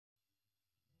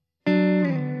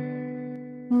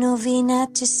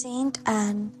Novena to Saint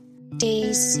Anne,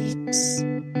 Day 6.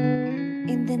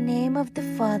 In the name of the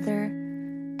Father,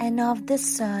 and of the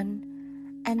Son,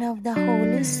 and of the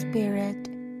Holy Spirit.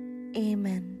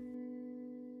 Amen.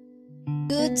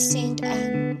 Good Saint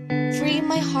Anne, free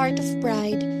my heart of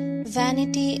pride,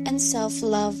 vanity, and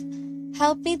self-love.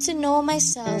 Help me to know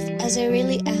myself as I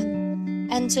really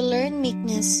am, and to learn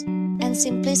meekness and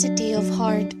simplicity of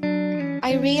heart.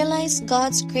 I realize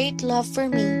God's great love for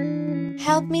me.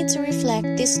 Help me to reflect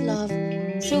this love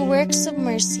through works of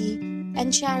mercy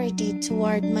and charity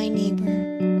toward my neighbor.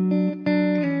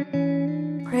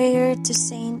 Prayer to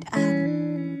Saint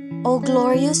Anne. O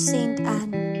glorious Saint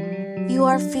Anne, you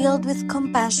are filled with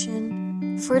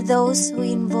compassion for those who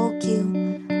invoke you,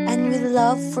 and with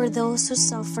love for those who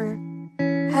suffer.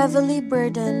 Heavily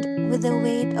burdened with the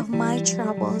weight of my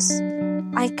troubles,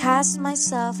 I cast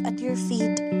myself at your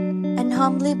feet and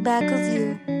humbly beg of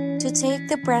you to take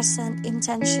the present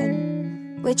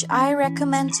intention, which I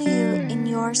recommend to you in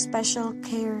your special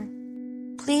care.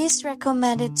 Please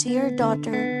recommend it to your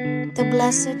daughter, the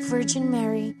Blessed Virgin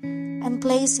Mary, and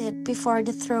place it before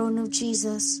the throne of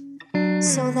Jesus,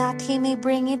 so that he may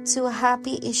bring it to a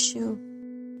happy issue.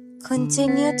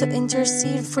 Continue to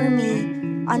intercede for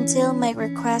me until my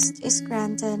request is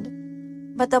granted.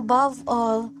 But above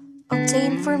all,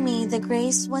 obtain for me the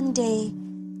grace one day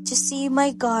to see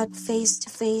my God face to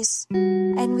face,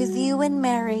 and with you and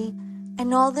Mary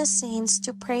and all the saints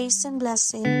to praise and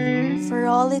bless him for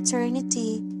all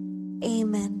eternity.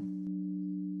 Amen.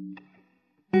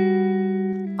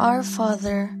 Our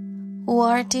Father, who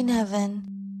art in heaven,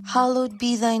 hallowed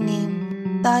be thy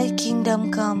name. Thy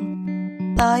kingdom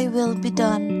come, thy will be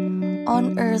done,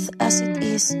 on earth as it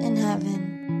is in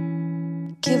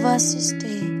heaven. Give us this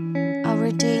day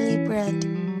our daily bread,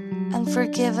 and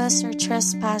forgive us our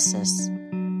trespasses,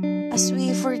 as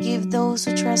we forgive those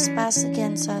who trespass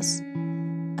against us.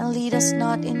 And lead us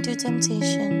not into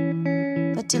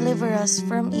temptation, but deliver us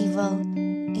from evil.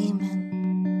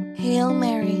 Amen. Hail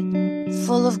Mary,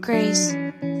 full of grace,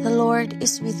 the Lord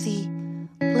is with thee.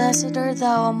 Blessed art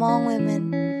thou among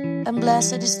women, and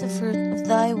blessed is the fruit of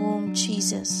thy womb,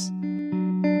 Jesus.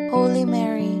 Holy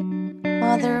Mary,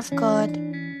 Mother of God,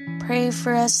 pray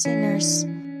for us sinners,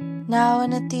 now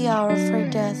and at the hour of our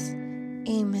death.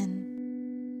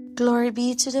 Amen. Glory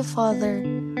be to the Father,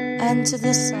 and to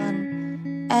the Son,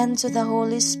 and to the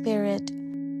Holy Spirit,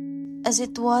 as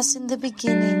it was in the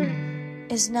beginning,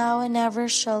 is now, and ever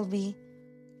shall be,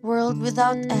 world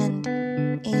without end.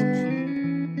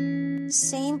 Amen.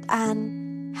 Saint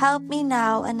Anne, help me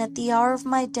now and at the hour of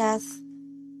my death.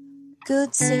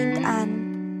 Good Saint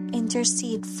Anne,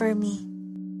 intercede for me.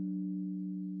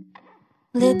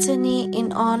 Litany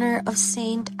in honor of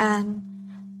Saint Anne.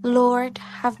 Lord,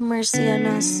 have mercy on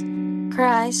us.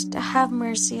 Christ, have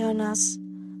mercy on us.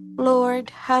 Lord,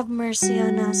 have mercy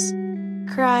on us.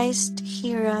 Christ,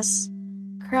 hear us.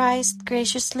 Christ,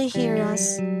 graciously hear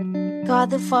us. God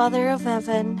the Father of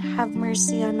heaven, have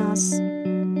mercy on us.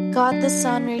 God the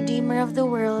Son, Redeemer of the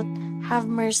world, have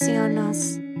mercy on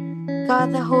us.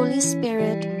 God the Holy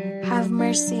Spirit, have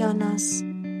mercy on us.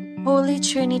 Holy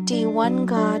Trinity, one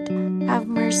God, have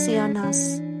mercy on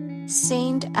us.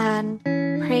 Saint Anne,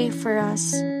 pray for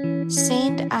us.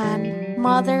 Saint Anne,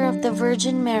 Mother of the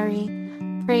Virgin Mary,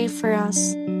 pray for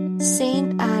us.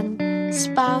 Saint Anne,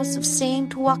 spouse of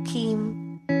Saint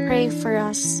Joachim, pray for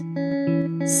us.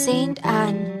 Saint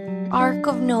Anne, Ark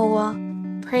of Noah,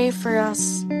 pray for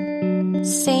us.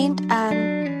 Saint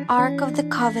Anne, Ark of the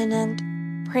Covenant,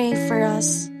 pray for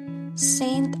us.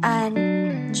 Saint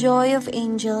Anne, Joy of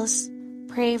Angels,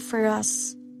 pray for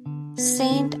us.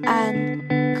 Saint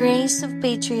Anne, Grace of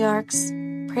Patriarchs,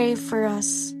 pray for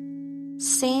us.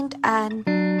 Saint Anne,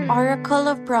 Oracle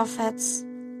of Prophets,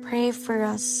 pray for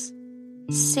us.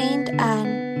 Saint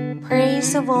Anne,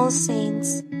 Praise of all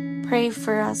saints, pray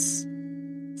for us.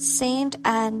 Saint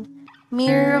Anne,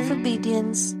 Mirror of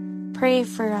Obedience, pray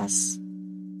for us.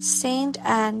 Saint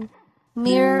Anne,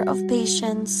 Mirror of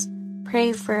Patience,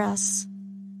 pray for us.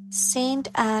 Saint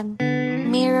Anne,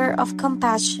 Mirror of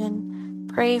Compassion,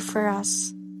 pray for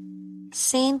us.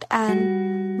 Saint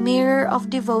Anne, Mirror of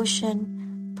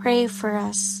Devotion, pray for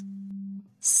us.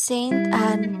 Saint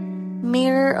Anne,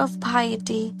 Mirror of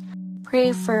Piety,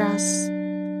 pray for us.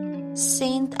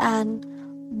 Saint Anne,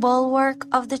 Bulwark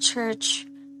of the Church,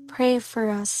 pray for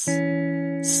us.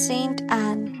 Saint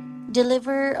Anne,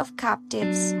 Deliverer of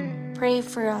Captives, pray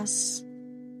for us.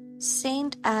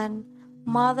 Saint Anne,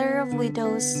 Mother of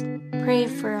Widows, pray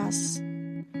for us.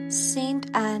 Saint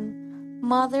Anne,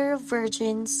 Mother of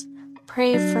Virgins,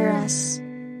 pray for us.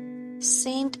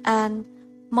 Saint Anne,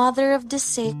 Mother of the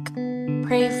Sick,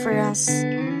 pray for us.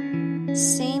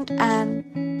 Saint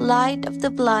Anne, Light of the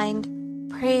Blind,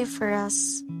 pray for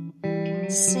us.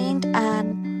 Saint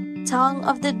Anne, Tongue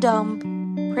of the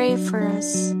Dumb, pray for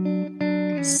us.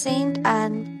 Saint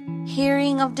Anne,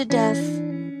 Hearing of the Deaf,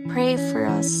 pray for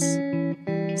us.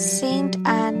 Saint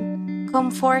Anne,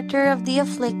 Comforter of the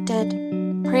Afflicted,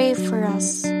 pray for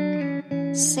us.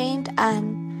 Saint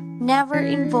Anne, never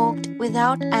invoked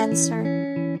without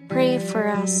answer, pray for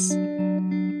us.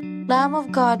 Lamb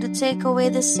of God, who take away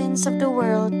the sins of the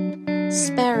world,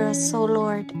 spare us, O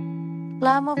Lord.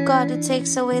 Lamb of God, who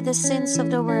takes away the sins of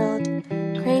the world,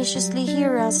 graciously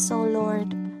hear us, O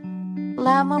Lord.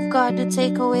 Lamb of God, who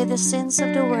take away the sins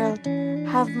of the world,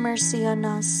 have mercy on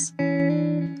us.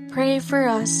 Pray for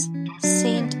us,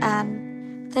 Saint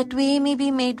Anne, that we may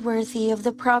be made worthy of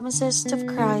the promises of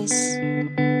Christ.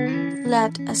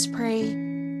 Let us pray.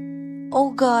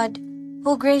 O God,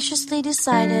 who graciously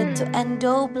decided to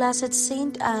endow Blessed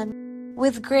Saint Anne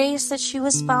with grace that she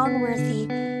was found worthy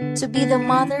to be the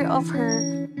mother of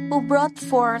her who brought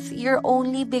forth your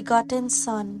only begotten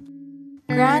Son,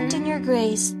 grant in your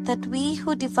grace that we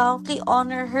who devoutly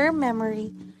honor her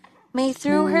memory may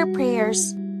through her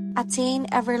prayers attain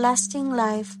everlasting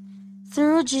life,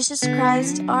 through Jesus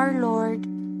Christ our Lord.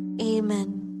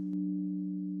 Amen.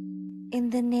 In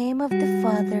the name of the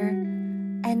Father,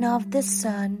 and of the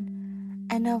Son,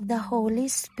 and of the Holy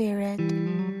Spirit.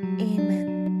 Amen.